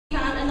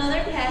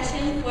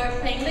passion for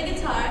playing the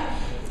guitar,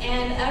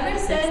 and ever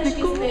since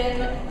she's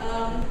been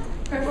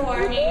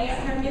performing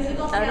her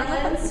musical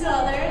talents to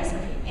others,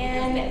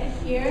 and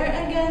here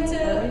again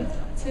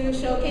to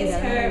showcase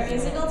her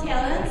musical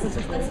talents.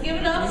 Let's give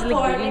it up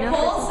for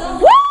Nicole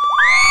Silva.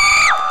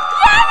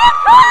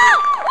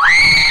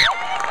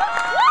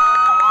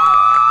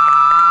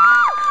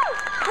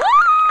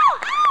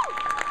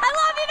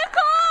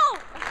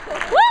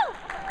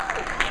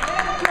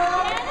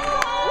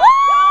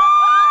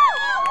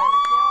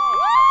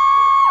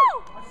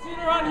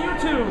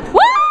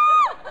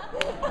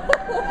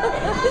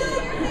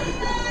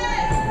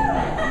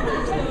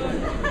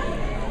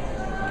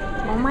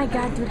 Oh my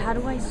god, dude, how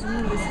do I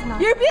zoom? This is not.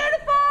 You're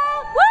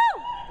beautiful! Woo!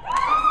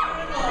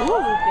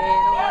 Ooh,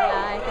 pero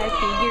like I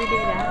figured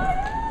it out.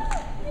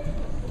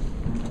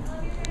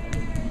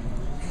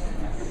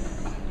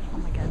 Oh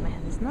my god, my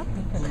hand is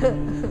nothing.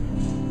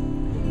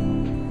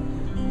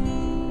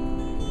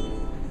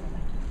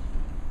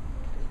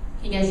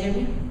 Can you guys hear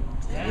me?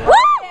 Woo!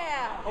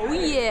 Oh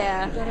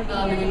yeah!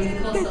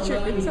 Nicole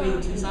Silva, we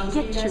wrote 2 songs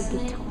Get your last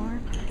night. guitar,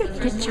 The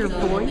first get your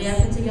one's voice, Medley I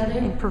put together,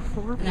 and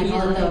perform. and I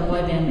call it the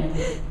boy band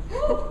medley.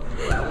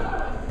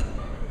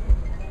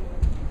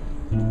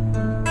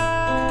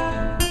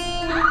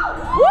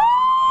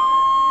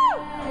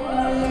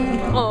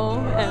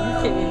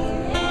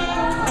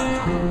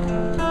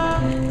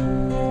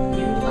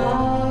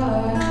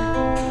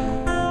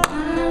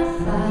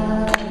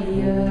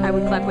 I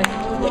would clap with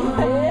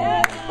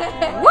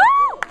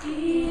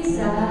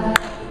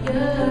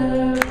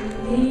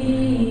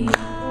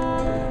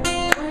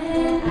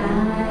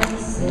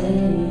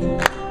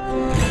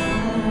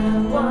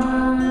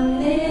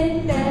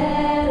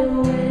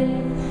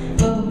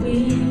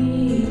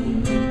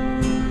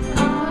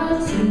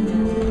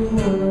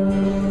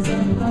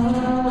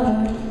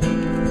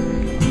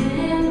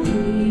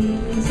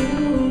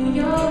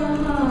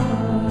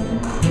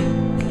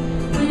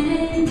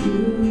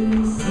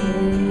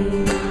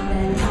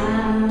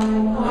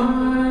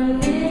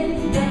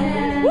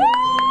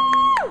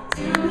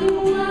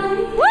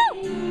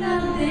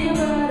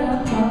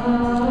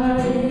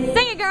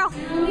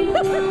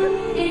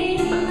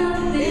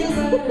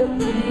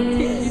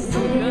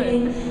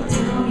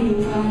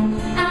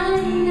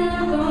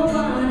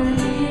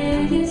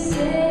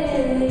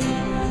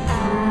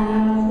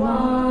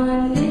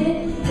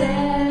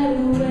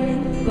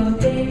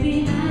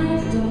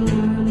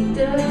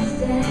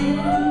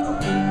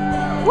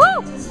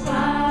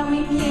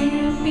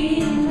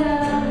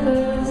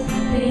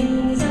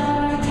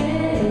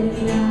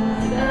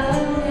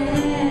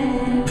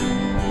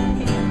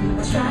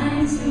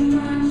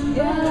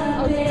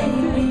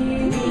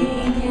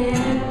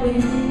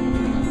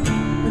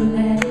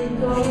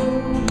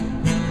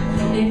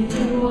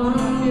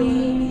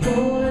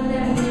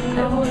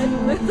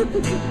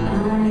I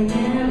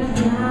am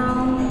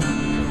down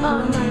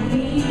on my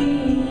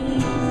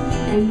knees,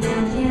 and I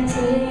can't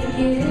take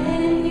it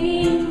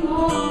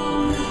anymore.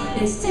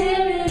 It's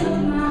tearing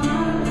up my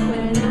heart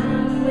when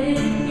I'm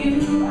with you,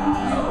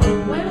 but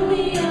when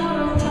we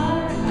are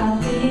apart, I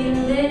feel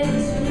it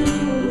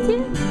too.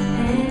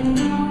 And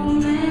no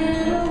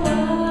matter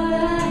what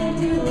I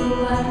do,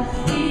 I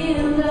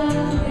feel the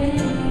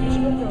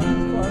pain,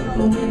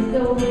 with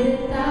or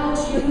without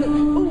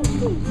you.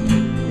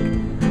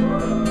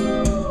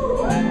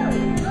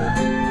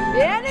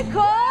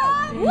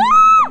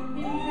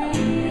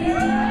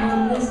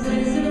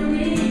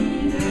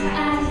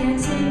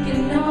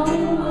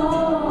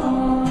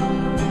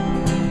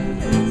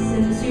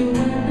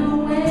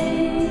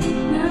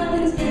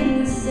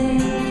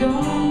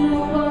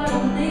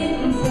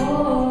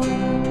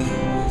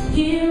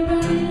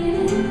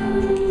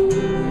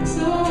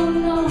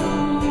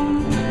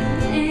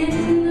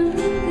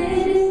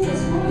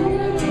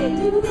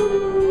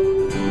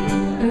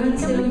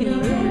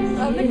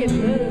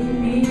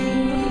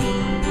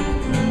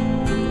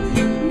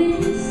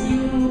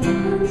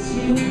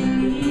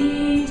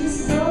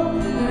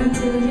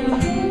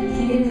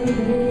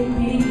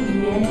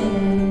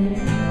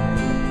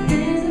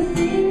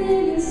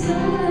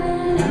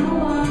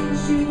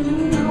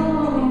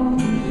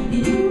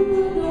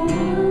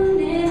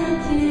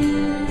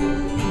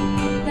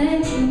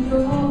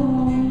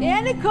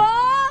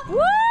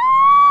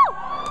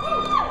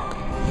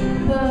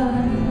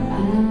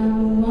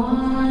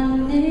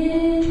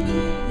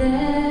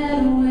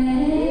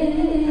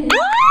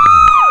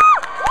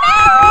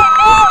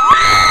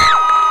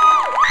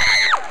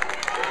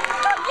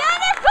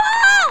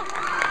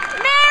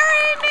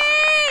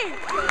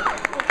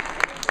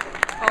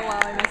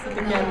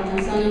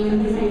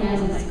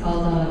 It's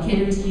called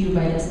Cater to You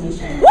by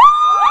Destination.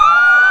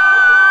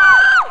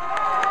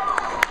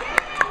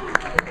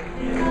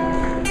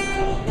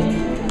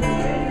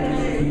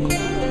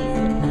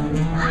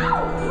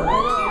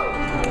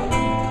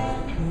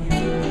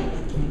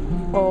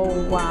 Oh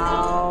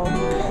wow.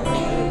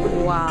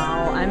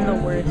 Wow, I'm the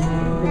worst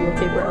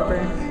videotaper ever.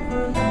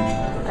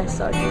 I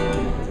suck.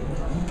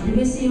 You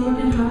can see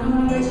working hard on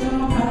my bet you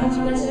I'm proud,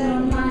 you bet you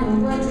don't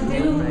mind what to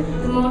do.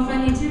 The more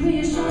I need to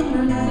reassure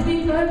you, not to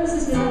be purpose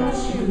is not what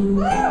you You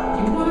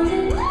want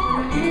it when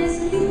I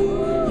answer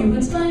you. You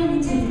inspire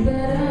me to be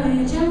better.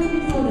 You challenge me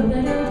for the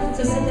better.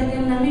 So sit back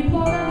and let me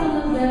pour out my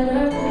love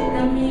letter.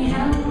 Let me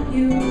help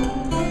you.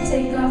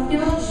 Take off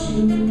your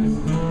shoes.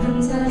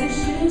 Untie the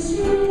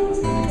shoestrings.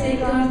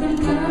 Take off them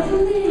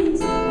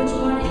cufflinks. What you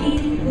wanna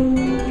eat? Ooh.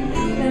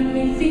 Let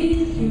me feed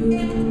you.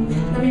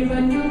 Let me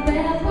run your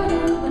bath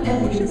water.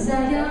 Whatever you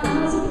desire,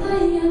 I'll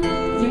supply you.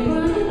 If you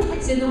want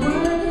it, say the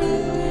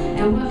word.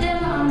 And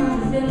whatever I'm not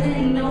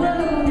fulfilling, no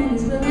other woman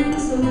is willing.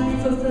 So let me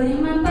fulfill you,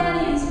 my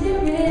body and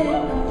spirit. I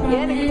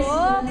promise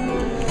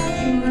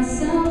you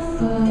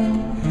myself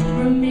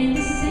remain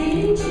the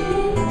same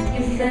chick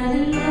you fell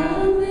in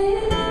love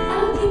with.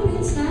 I'll keep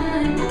it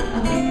tight,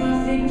 I'll keep my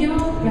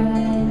figure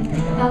right,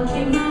 I'll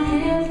keep my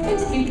hair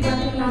fixed, keep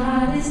rocking the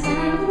hottest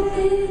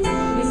outfits.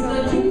 It's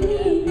what you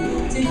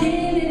need to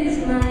get it is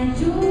my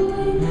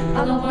joy.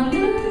 All I wanna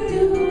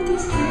do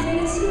is give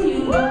it to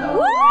you.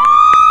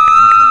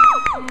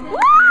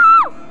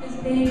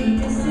 Baby,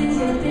 this is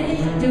your day.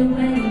 Do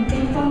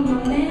anything for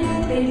my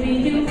man. Baby,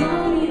 you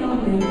want me on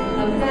me.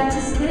 I've got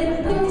your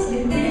slippers,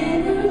 your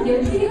dinner, your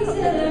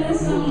pizza,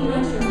 so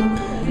much more.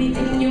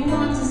 Anything you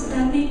want, just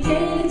let me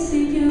cater to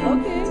you.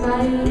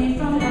 Inspire me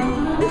from my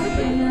heart.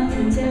 You're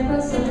nothing to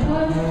but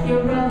support.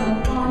 You're all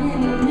I want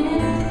in a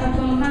minute. I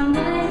put my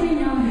life in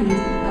your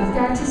hands. I've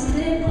got your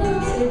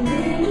slippers, your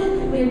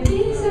dinner, your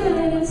pizza,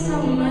 and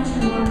so much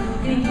more.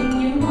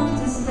 Anything you want,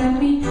 just let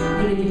me.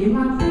 I'm gonna give you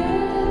my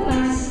breath,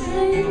 my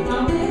strength,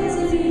 my will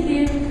to be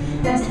here.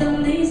 That's the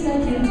least I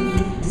can do.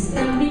 Just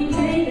let me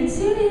cater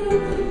to you.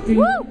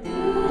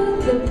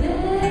 Through the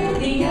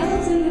bad, the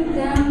ups and the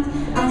downs,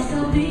 I'll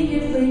still be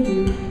here for you.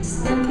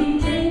 Just let me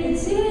cater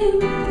to you,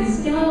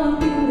 'cause you're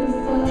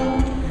beautiful.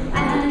 I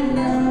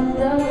love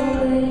the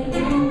way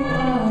you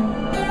are.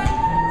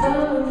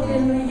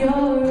 Fulfill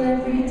your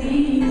every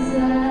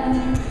desire.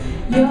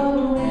 Your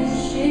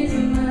wish is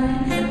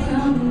mine.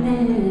 Come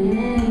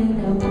in,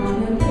 I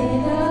wanna pay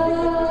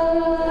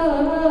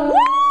love.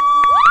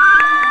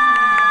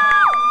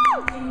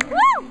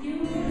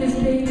 'Cause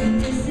baby,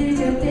 this is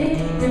your day.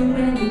 Do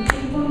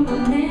anything for my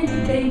man.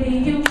 Baby,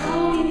 you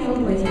call me your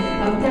way.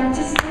 I've got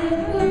your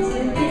slippers,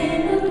 your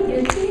dinner,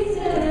 your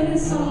Jesus, and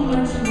so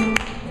much more.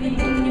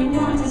 Anything you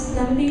want, just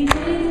let me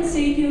bring it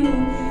to you.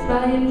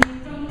 Inspire me